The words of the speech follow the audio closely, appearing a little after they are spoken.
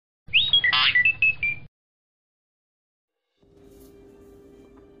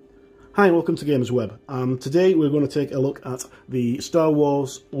Hi and welcome to Gamers Web. Today we're going to take a look at the Star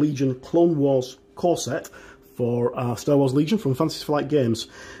Wars Legion Clone Wars core set for Star Wars Legion from Fantasy Flight Games.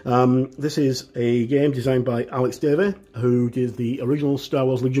 This is a game designed by Alex Davey, who did the original Star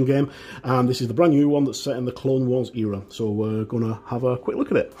Wars Legion game, and this is the brand new one that's set in the Clone Wars era. So we're going to have a quick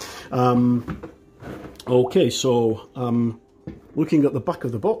look at it. Okay, so looking at the back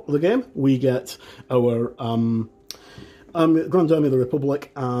of the game, we get our Grand Army of the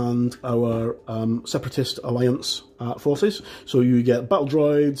Republic and our Separatist Alliance forces. So you get battle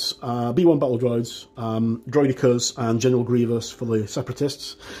droids, B1 battle droids, droidicas and General Grievous for the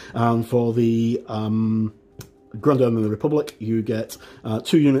Separatists. And for the Grand Army of the Republic, you get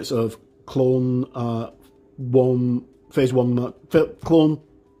 2 units of Clone Phase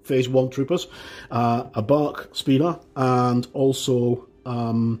 1 troopers, a Bark speeder, and also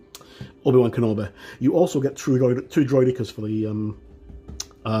Obi-Wan Kenobi. You also get 2 droidicas for the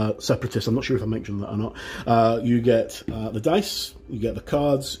Separatists. I'm not sure if I mentioned that or not. You get the dice, you get the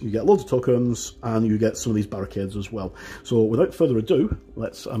cards, you get loads of tokens, and you get some of these barricades as well. So without further ado,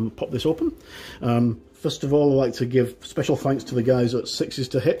 let's pop this open. First of all, I'd like to give special thanks to the guys at Sixes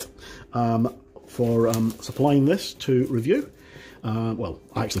to Hit for supplying this to review. Well,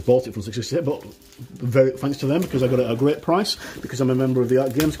 I actually bought it from 668, but very thanks to them because I got it at a great price. Because I'm a member of the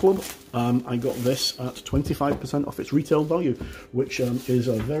Art Games Club, I got this at 25% off its retail value, which is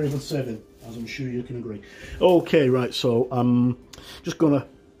a very good saving, as I'm sure you can agree. Okay, right, so I'm just going to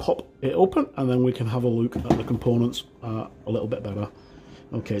pop it open and then we can have a look at the components a little bit better.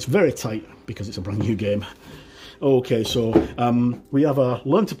 Okay, it's very tight because it's a brand new game. Okay, so we have a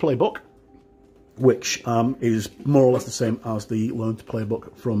Learn to Play book, which is more or less the same as the Learn to Play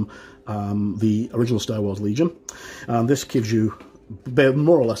book from the original Star Wars Legion. And this gives you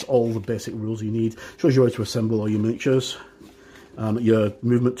more or less all the basic rules you need. Shows you how to assemble all your miniatures, your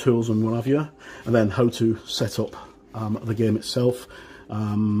movement tools and what have you, and then how to set up the game itself,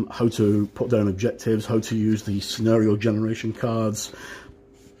 how to put down objectives, how to use the scenario generation cards,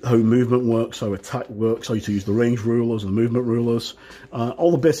 how movement works, how attack works, how to use the range rulers and the movement rulers,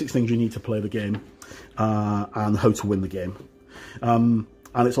 all the basic things you need to play the game, and how to win the game.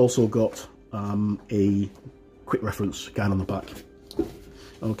 And it's also got a quick reference guide on the back.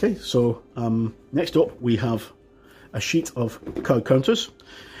 Okay, so next up we have a sheet of card counters.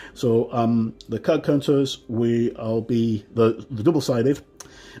 So the card counters will be the double-sided.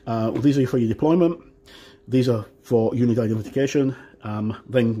 These are for your deployment. These are for unit identification.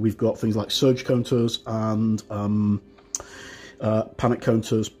 Then we've got things like surge counters and panic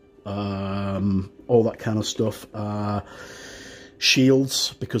counters, all that kind of stuff.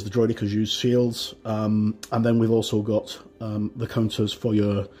 Shields, because the droidicas use shields. And then we've also got the counters for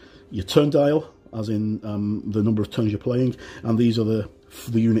your turn dial, as in the number of turns you're playing. And these are the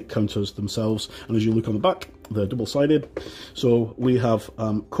unit counters themselves. And as you look on the back, they're double-sided. So we have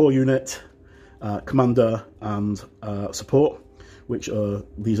core unit, commander, and support, which are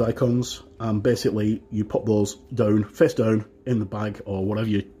these icons, and basically you pop those down, face down, in the bag or whatever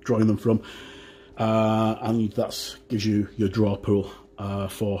you're drawing them from, and that gives you your draw pool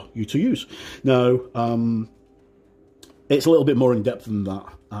for you to use. Now, it's a little bit more in depth than that.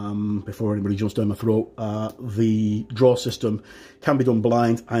 Before anybody jumps down my throat, the draw system can be done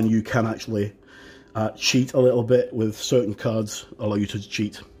blind, and you can actually cheat a little bit with certain cards, allow you to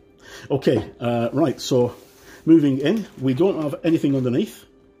cheat. Okay, right, so moving in, we don't have anything underneath,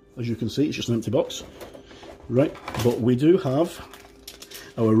 as you can see, it's just an empty box, right? But we do have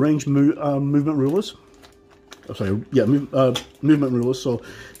our range movement rulers. Oh, sorry, yeah, movement rulers. So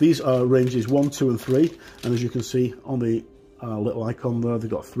these are ranges 1, 2, and 3, and as you can see on the little icon there, they've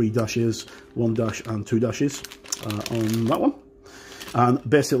got 3 dashes, 1 dash, and 2 dashes on that one. And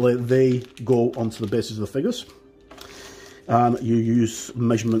basically, they go onto the bases of the figures. And you use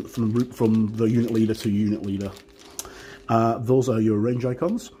measurement from the unit leader to unit leader. Those are your range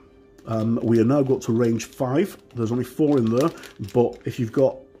icons. We are now got to range 5. There's only 4 in there, but if you've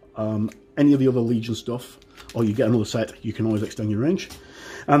got any of the other Legion stuff, or you get another set, you can always extend your range.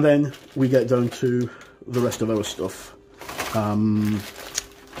 And then we get down to the rest of our stuff. I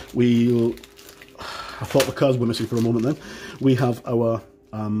thought the cards were missing for a moment then. We have our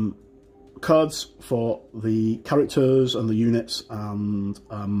cards for the characters and the units and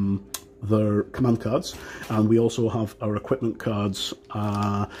their command cards, and we also have our equipment cards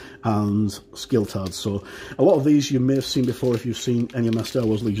and skill cards. So a lot of these you may have seen before if you've seen any of my Star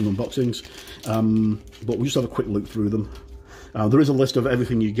Wars Legion unboxings, but we just have a quick look through them. There is a list of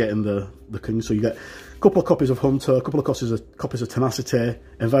everything you get in the King, so you get a couple of copies of Hunter, a couple of copies of Tenacity,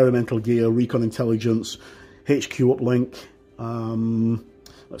 Environmental Gear, Recon Intelligence, HQ Uplink,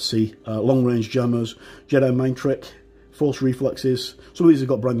 let's see, long range jammers, Jedi mind trick, force reflexes. Some of these have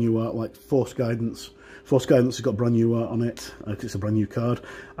got brand new art, like force guidance. Force guidance has got brand new art on it, because it's a brand new card,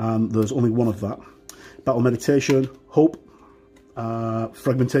 and there's only one of that. Battle meditation, hope,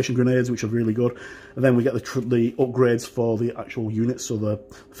 fragmentation grenades, which are really good. And then we get the upgrades for the actual units, so the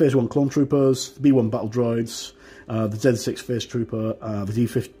Phase 1 clone troopers, the B1 battle droids, the Z6 phase trooper, the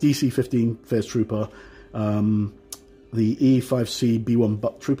DC-15 phase trooper, the E5C B1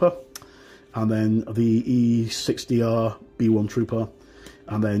 butt trooper, and then the E6DR B1 trooper,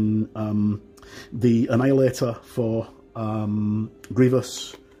 and then the Annihilator for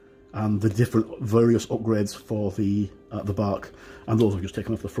Grievous, and the different various upgrades for the Bark, and those are just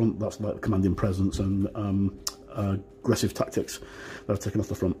taken off the front. That's like commanding presence and aggressive tactics that are taken off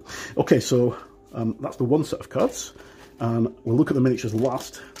the front. Okay, so that's the one set of cards, and we'll look at the miniatures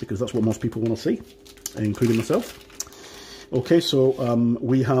last because that's what most people want to see, including myself. Okay, so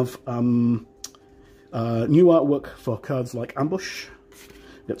we have new artwork for cards like Ambush.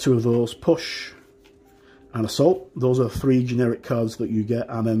 Get two of those, Push and Assault. Those are 3 generic cards that you get,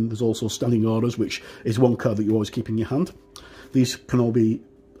 and then there's also Standing Orders, which is 1 card that you always keep in your hand. These can all be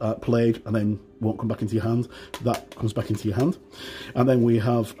played and then won't come back into your hand. That comes back into your hand. And then we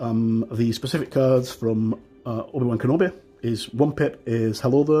have the specific cards from Obi-Wan Kenobi. Is 1 pip is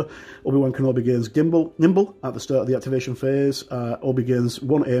Hello There. Obi-Wan Kenobi gains Nimble at the start of the activation phase. Obi gains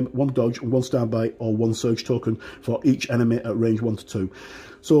 1 aim, 1 dodge, and 1 standby or 1 surge token for each enemy at range 1 to 2.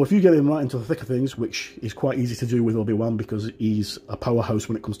 So if you get him right into the thick of things, which is quite easy to do with Obi-Wan because he's a powerhouse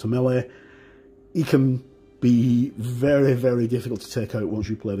when it comes to melee, he can be very, very difficult to take out once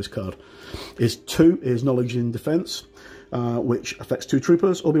you play this card. His 2 is Knowledge in Defense, which affects 2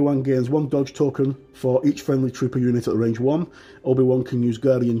 troopers. Obi-Wan gains 1 dodge token for each friendly trooper unit at range 1. Obi-Wan can use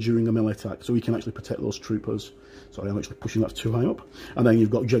Guardian during a melee attack, so he can actually protect those troopers. Sorry, I'm actually pushing that too high up. And then you've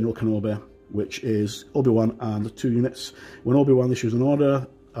got General Kenobi, which is Obi-Wan and 2 units. When Obi-Wan issues an order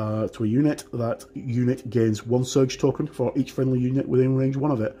to a unit, that unit gains 1 surge token for each friendly unit within range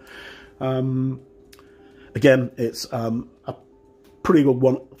 1 of it. Again, it's a pretty good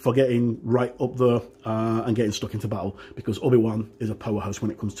one for getting right up there and getting stuck into battle, because Obi-Wan is a powerhouse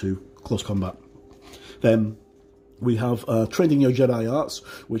when it comes to close combat. Then we have Training Your Jedi Arts,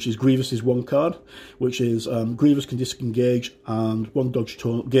 which is Grievous's 1 card, which is Grievous can disengage and 1 dodge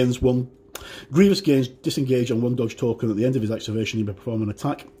gains 1. Grievous gains disengage and 1 dodge token at the end of his activation. He may perform an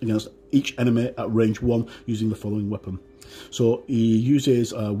attack against each enemy at range 1 using the following weapon. So he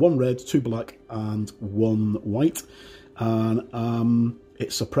uses 1 red, 2 black, and 1 white, and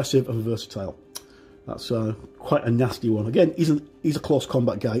it's suppressive and versatile. That's quite a nasty one. Again, he's a close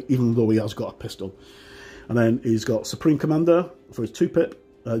combat guy, even though he has got a pistol. And then he's got Supreme Commander for his 2 pip.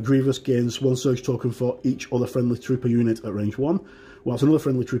 Grievous gains 1 surge token for each other friendly trooper unit at range 1. Whilst another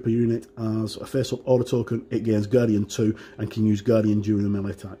friendly trooper unit has a face-up order token, it gains Guardian 2 and can use Guardian during a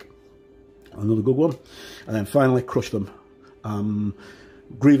melee attack. Another good one. And then finally, Crush Them.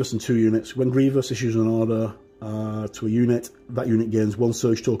 Grievous and 2 units. When Grievous issues an order to a unit, that unit gains 1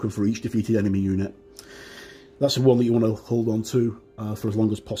 surge token for each defeated enemy unit. That's the one that you want to hold on to for as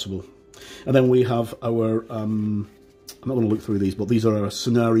long as possible. And then we have our, I'm not going to look through these, but these are our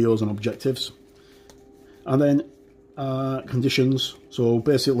scenarios and objectives. And then conditions. So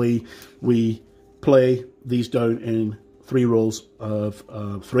basically we play these down in 3 rolls of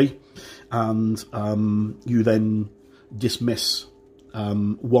 3, and you then dismiss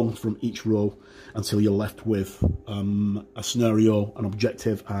 1 from each row until you're left with a scenario, an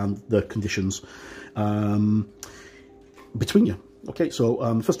objective, and the conditions between you. Okay,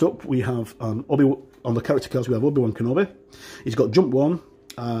 so first up we have on the character cards we have Obi-Wan Kenobi. He's got Jump 1,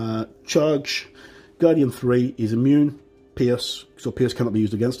 Charge, Guardian 3, he's immune, Pierce, so Pierce cannot be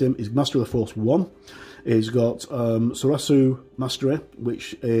used against him. He's Master of the Force 1. He's got Sarasu Mastery,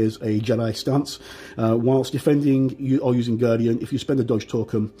 which is a Jedi stance. Whilst defending or using Guardian, if you spend a dodge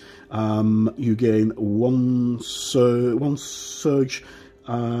token, you gain 1 surge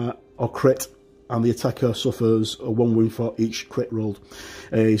or crit, and the attacker suffers 1 wound for each crit rolled.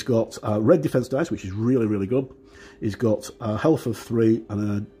 He's got red defense dice, which is really, really good. He's got health of 3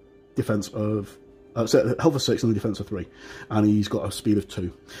 and a defense of health of 6 and a defense of 3, and he's got a speed of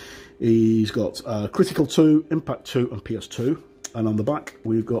 2. He's got critical 2, impact 2, and pierce 2. And on the back,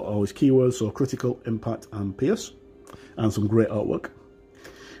 we've got all his keywords, so critical, impact, and pierce, and some great artwork.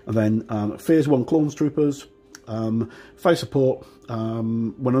 And then phase 1 clones troopers, fire support.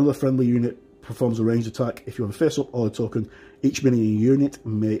 When another friendly unit performs a ranged attack, if you have a face-up order token, each mini unit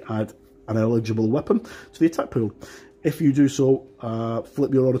may add an eligible weapon to the attack pool. If you do so,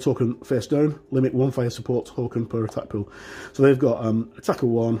 flip your order token face down, limit 1 fire support token per attack pool. So they've got attack of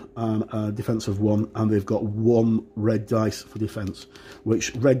 1 and defense of 1, and they've got 1 red dice for defense,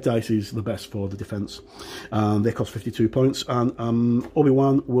 which red dice is the best for the defense. They cost 52 points, and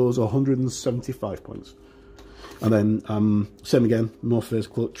Obi-Wan was 175 points. And then same again, more phase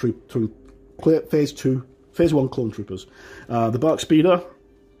 1 clone troopers. The Bark Speeder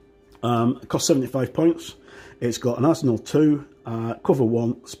costs 75 points. It's got an Arsenal 2, cover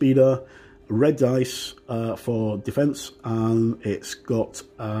 1 speeder, red dice for defense, and it's got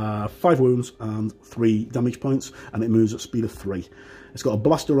 5 wounds and 3 damage points, and it moves at speed of 3. It's got a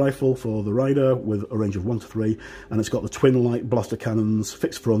blaster rifle for the rider with a range of 1 to 3, and it's got the twin light blaster cannons,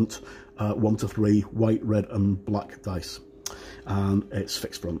 fixed front, 1 to 3, white, red and black dice, and it's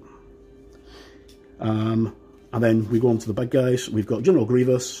fixed front. And then we go on to the bad guys. We've got General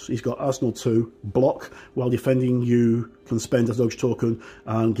Grievous. He's got Arsenal 2, block. While defending, you can spend a dodge token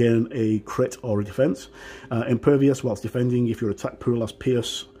and gain a crit or a defense. Impervious, whilst defending, if your attack pool has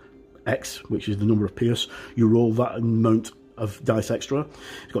Pierce X, which is the number of Pierce, you roll that amount of dice extra.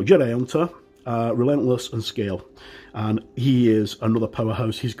 He's got Jedi Hunter, Relentless and Scale. And he is another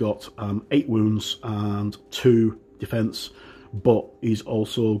powerhouse. He's got 8 wounds and 2 defense, but he's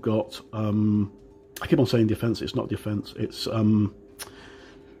also got... I keep on saying defense, it's not defense, it's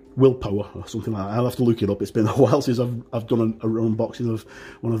willpower or something like that. I'll have to look it up. It's been a while since I've done an unboxing of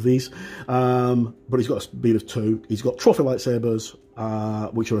one of these. But he's got a speed of 2. He's got trophy lightsabers,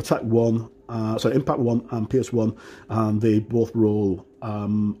 which are attack 1, impact 1 and pierce 1, and they both roll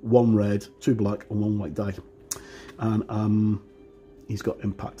 1 red, 2 black and 1 white die. And he's got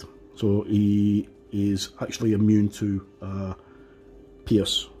impact. So he is actually immune to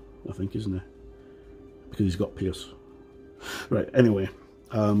pierce, I think, isn't he? Because he's got Pierce. Right, anyway,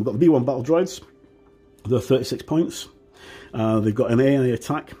 we've got the B1 battle droids. They're 36 points. They've got an AI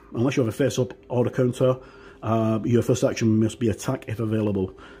attack. Unless you have a face-up order counter, your first action must be attack if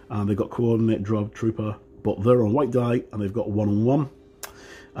available. And they've got coordinate, drop, trooper, but they're on white die, and they've got 1-on-1.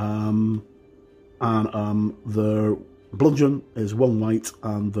 Their bludgeon is 1 white,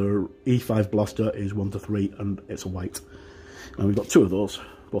 and their E5 blaster is 1 to 3, and it's a white. And we've got 2 of those,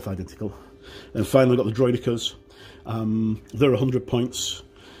 both identical. And finally, we've got the droidicas. They're 100 points.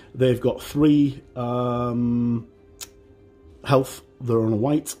 They've got 3 health. They're on a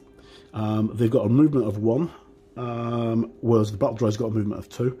white. They've got a movement of 1, whereas the battle droid's got a movement of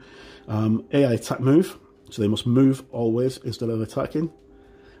 2. AI attack move, so they must move always instead of attacking.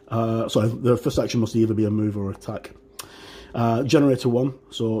 Sorry, their first action must either be a move or attack. Generator 1,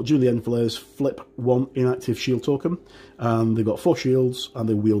 so during the end phase, flip 1 inactive shield token, and they've got 4 shields and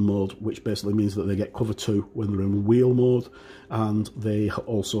they're wheel mode, which basically means that they get cover 2 when they're in wheel mode, and they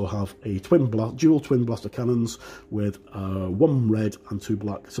also have a dual twin blaster cannons with 1 red and 2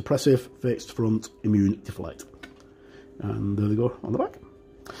 black, suppressive, fixed front, immune, deflect. And there they go on the back.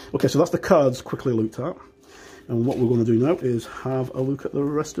 Okay, so that's the cards quickly looked at, and what we're going to do now is have a look at the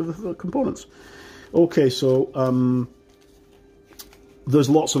rest of the components. Okay, so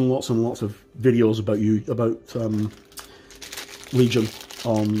there's lots and lots and lots of videos about Legion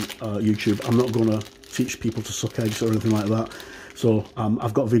on YouTube. I'm not going to teach people to suck eggs or anything like that. So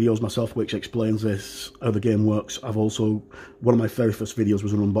I've got videos myself which explains this, how the game works. I've also, one of my very first videos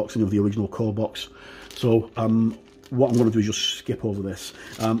was an unboxing of the original core box. So what I'm going to do is just skip over this.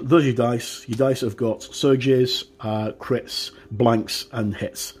 There's your dice. Your dice have got surges, crits, blanks and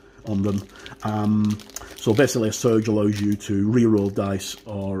hits on them. So basically a surge allows you to re-roll dice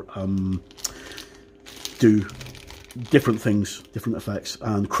or do different things, different effects,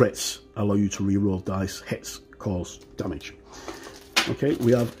 and crits allow you to re-roll dice. Hits cause damage. Okay,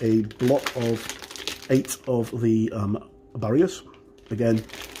 we have a block of 8 of the barriers. Again,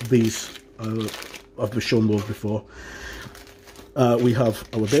 these I've shown those before. We have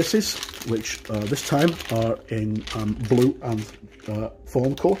our bases, which this time are in blue and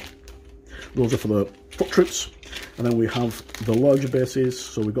fawn colour. Those are for the foot troops. And then we have the larger bases.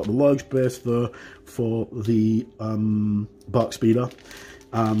 So we've got the large base there for the Bark Speeder,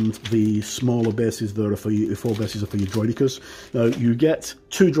 and the smaller bases there are for your 4 bases are for your droidicas. Now you get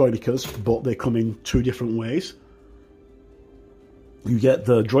 2 droidicas, but they come in 2 different ways. You get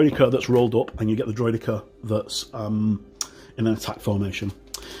the droidica that's rolled up, and you get the droidica that's in an attack formation.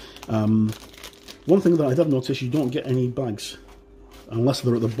 One thing that I have noticed, you don't get any bags unless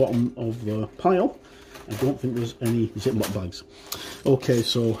they're at the bottom of the pile. I don't think there's any Ziploc bags. Okay,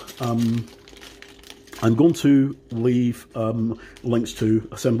 so I'm going to leave links to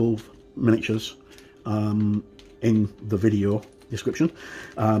assembled miniatures in the video description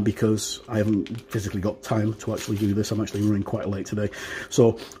because I haven't physically got time to actually do this. I'm actually running quite late today.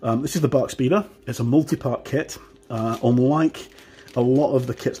 So this is the Bark Speeder. It's a multi-part kit. Unlike a lot of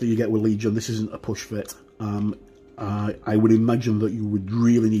the kits that you get with Legion, this isn't a push fit. I would imagine that you would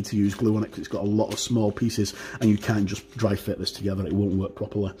really need to use glue on it because it's got a lot of small pieces and you can't just dry fit this together. It won't work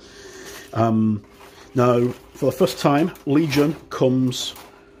properly. Now, for the first time, Legion comes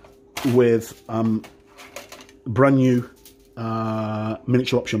with brand new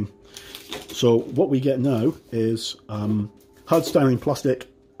miniature option. So what we get now is hard styling plastic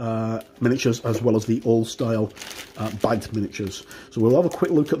miniatures as well as the old style bagged miniatures. So we'll have a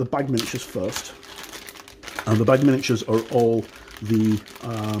quick look at the bagged miniatures first. And the bagged miniatures are all the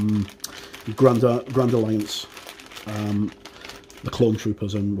Grand Alliance, the Clone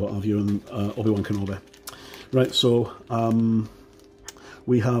Troopers and what have you, and Obi-Wan Kenobi. Right, so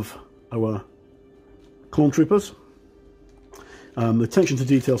we have our Clone Troopers. The attention to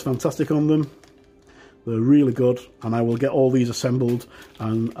detail is fantastic on them. They're really good, and I will get all these assembled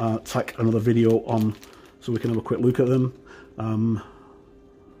and tack another video on so we can have a quick look at them.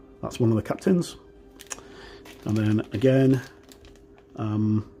 That's one of the captains. And then again,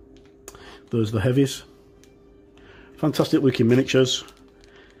 there's the heavies. Fantastic looking miniatures.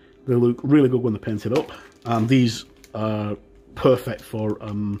 They look really good when they're painted up. And these are perfect for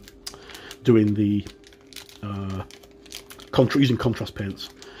doing the using contrast paints.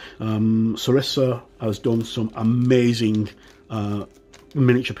 Sarissa has done some amazing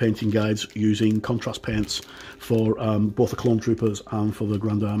miniature painting guides using contrast paints for both the Clone Troopers and for the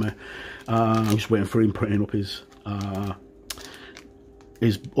Grand Army. I'm just waiting for him putting up his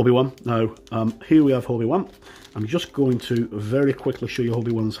Obi-Wan. Now, here we have Obi-Wan. I'm just going to very quickly show you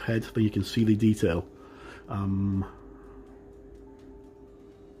Obi-Wan's head so you can see the detail.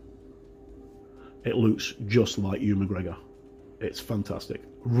 It looks just like Ewan McGregor. It's fantastic,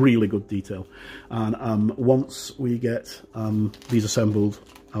 really good detail. And once we get these assembled,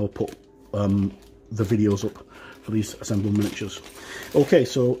 I'll put the videos up for these assembled miniatures. Okay,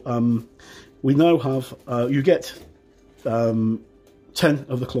 so we now have, you get 10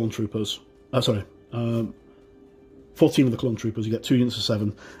 of the Clone Troopers, 14 of the Clone Troopers, you get 2 units of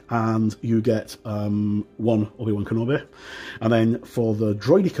 7, and you get 1 Obi-Wan Kenobi. And then for the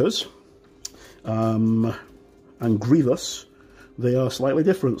Droidekas and Grievous, they are slightly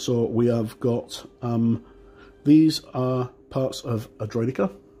different. So we have got, these are parts of a Droideka,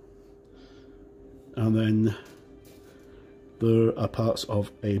 and then there are parts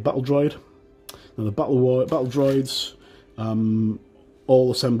of a battle droid. Now the battle droids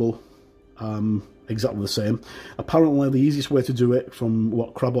all assemble exactly the same. Apparently the easiest way to do it, from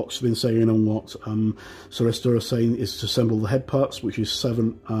what Crabbok's been saying and what Sarissa is saying, is to assemble the head parts, which is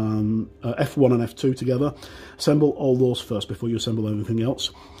F1 and F2 together. Assemble all those first before you assemble everything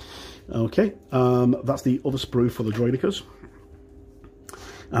else. Okay, that's the other sprue for the Droidekas.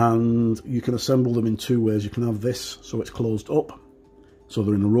 And you can assemble them in 2 ways. You can have this so it's closed up, so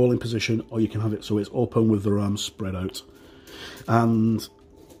they're in a rolling position, or you can have it so it's open with their arms spread out. And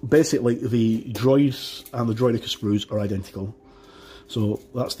basically the droids and the Droideka sprues are identical. So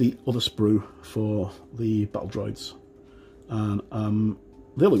that's the other sprue for the battle droids. And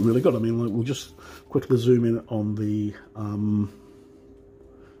they look really good. I mean, we'll just quickly zoom in on the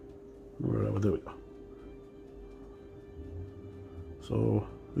wherever, there we go. So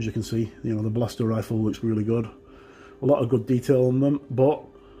as you can see, you know, the blaster rifle looks really good. A lot of good detail on them, but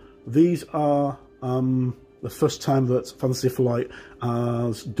these are the first time that Fantasy Flight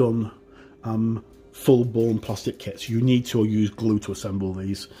has done full-blown plastic kits. You need to use glue to assemble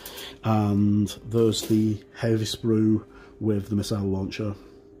these. And there's the heavy sprue with the missile launcher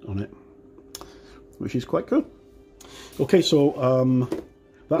on it, which is quite good. Okay, so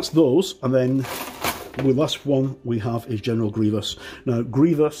that's those, and then the last one we have is General Grievous. Now,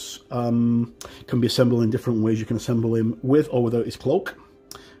 Grievous can be assembled in different ways. You can assemble him with or without his cloak,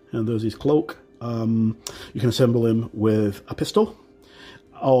 and there's his cloak. You can assemble him with a pistol,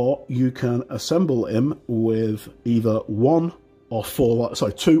 or you can assemble him with either 2 or 4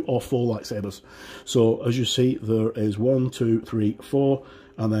 lightsabers. So as you see, there is 1, 2, 3, 4,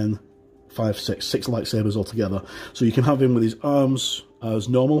 and then 5, 6 lightsabers altogether. So you can have him with his arms as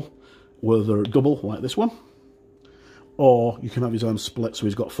normal, where they're double like this one, or you can have his arms split so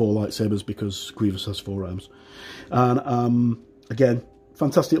he's got 4 lightsabers because Grievous has 4 arms. And again,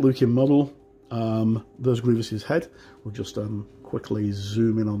 fantastic looking model. There's Grievous's head. We'll just quickly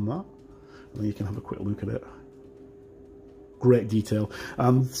zoom in on that, and then you can have a quick look at it. Great detail.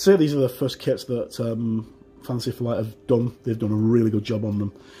 Say these are the first kits that Fantasy Flight have done. They've done a really good job on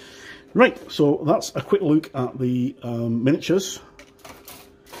them. Right, so that's a quick look at the miniatures.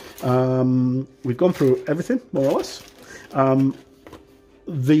 We've gone through everything, more or less.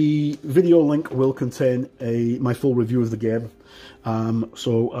 The video link will contain my full review of the game,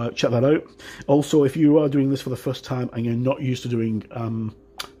 so check that out. Also, if you are doing this for the first time and you're not used to doing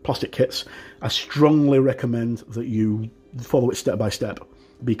plastic kits, I strongly recommend that you follow it step by step,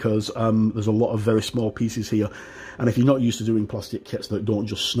 because there's a lot of very small pieces here, and if you're not used to doing plastic kits that don't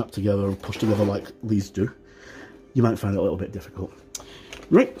just snap together and push together like these do, you might find it a little bit difficult.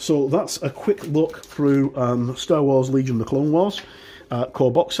 Right, so that's a quick look through Star Wars Legion of the Clone Wars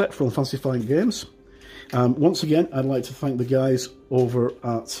core box set from Fantasy Flight Games. Once again, I'd like to thank the guys over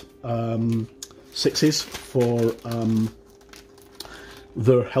at Sixes for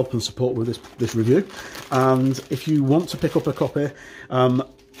their help and support with this review. And if you want to pick up a copy,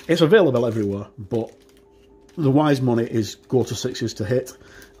 it's available everywhere, but the wise money is go to Sixes to Hit,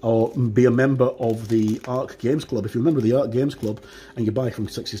 or be a member of the Arc Games Club. If you're a member of the Arc Games Club and you buy from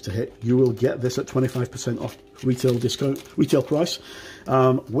Sixes to Hit, you will get this at 25% off retail price,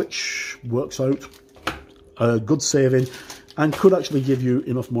 which works out a good saving and could actually give you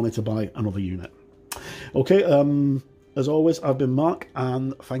enough money to buy another unit. Okay, as always, I've been Mark,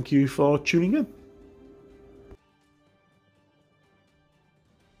 and thank you for tuning in.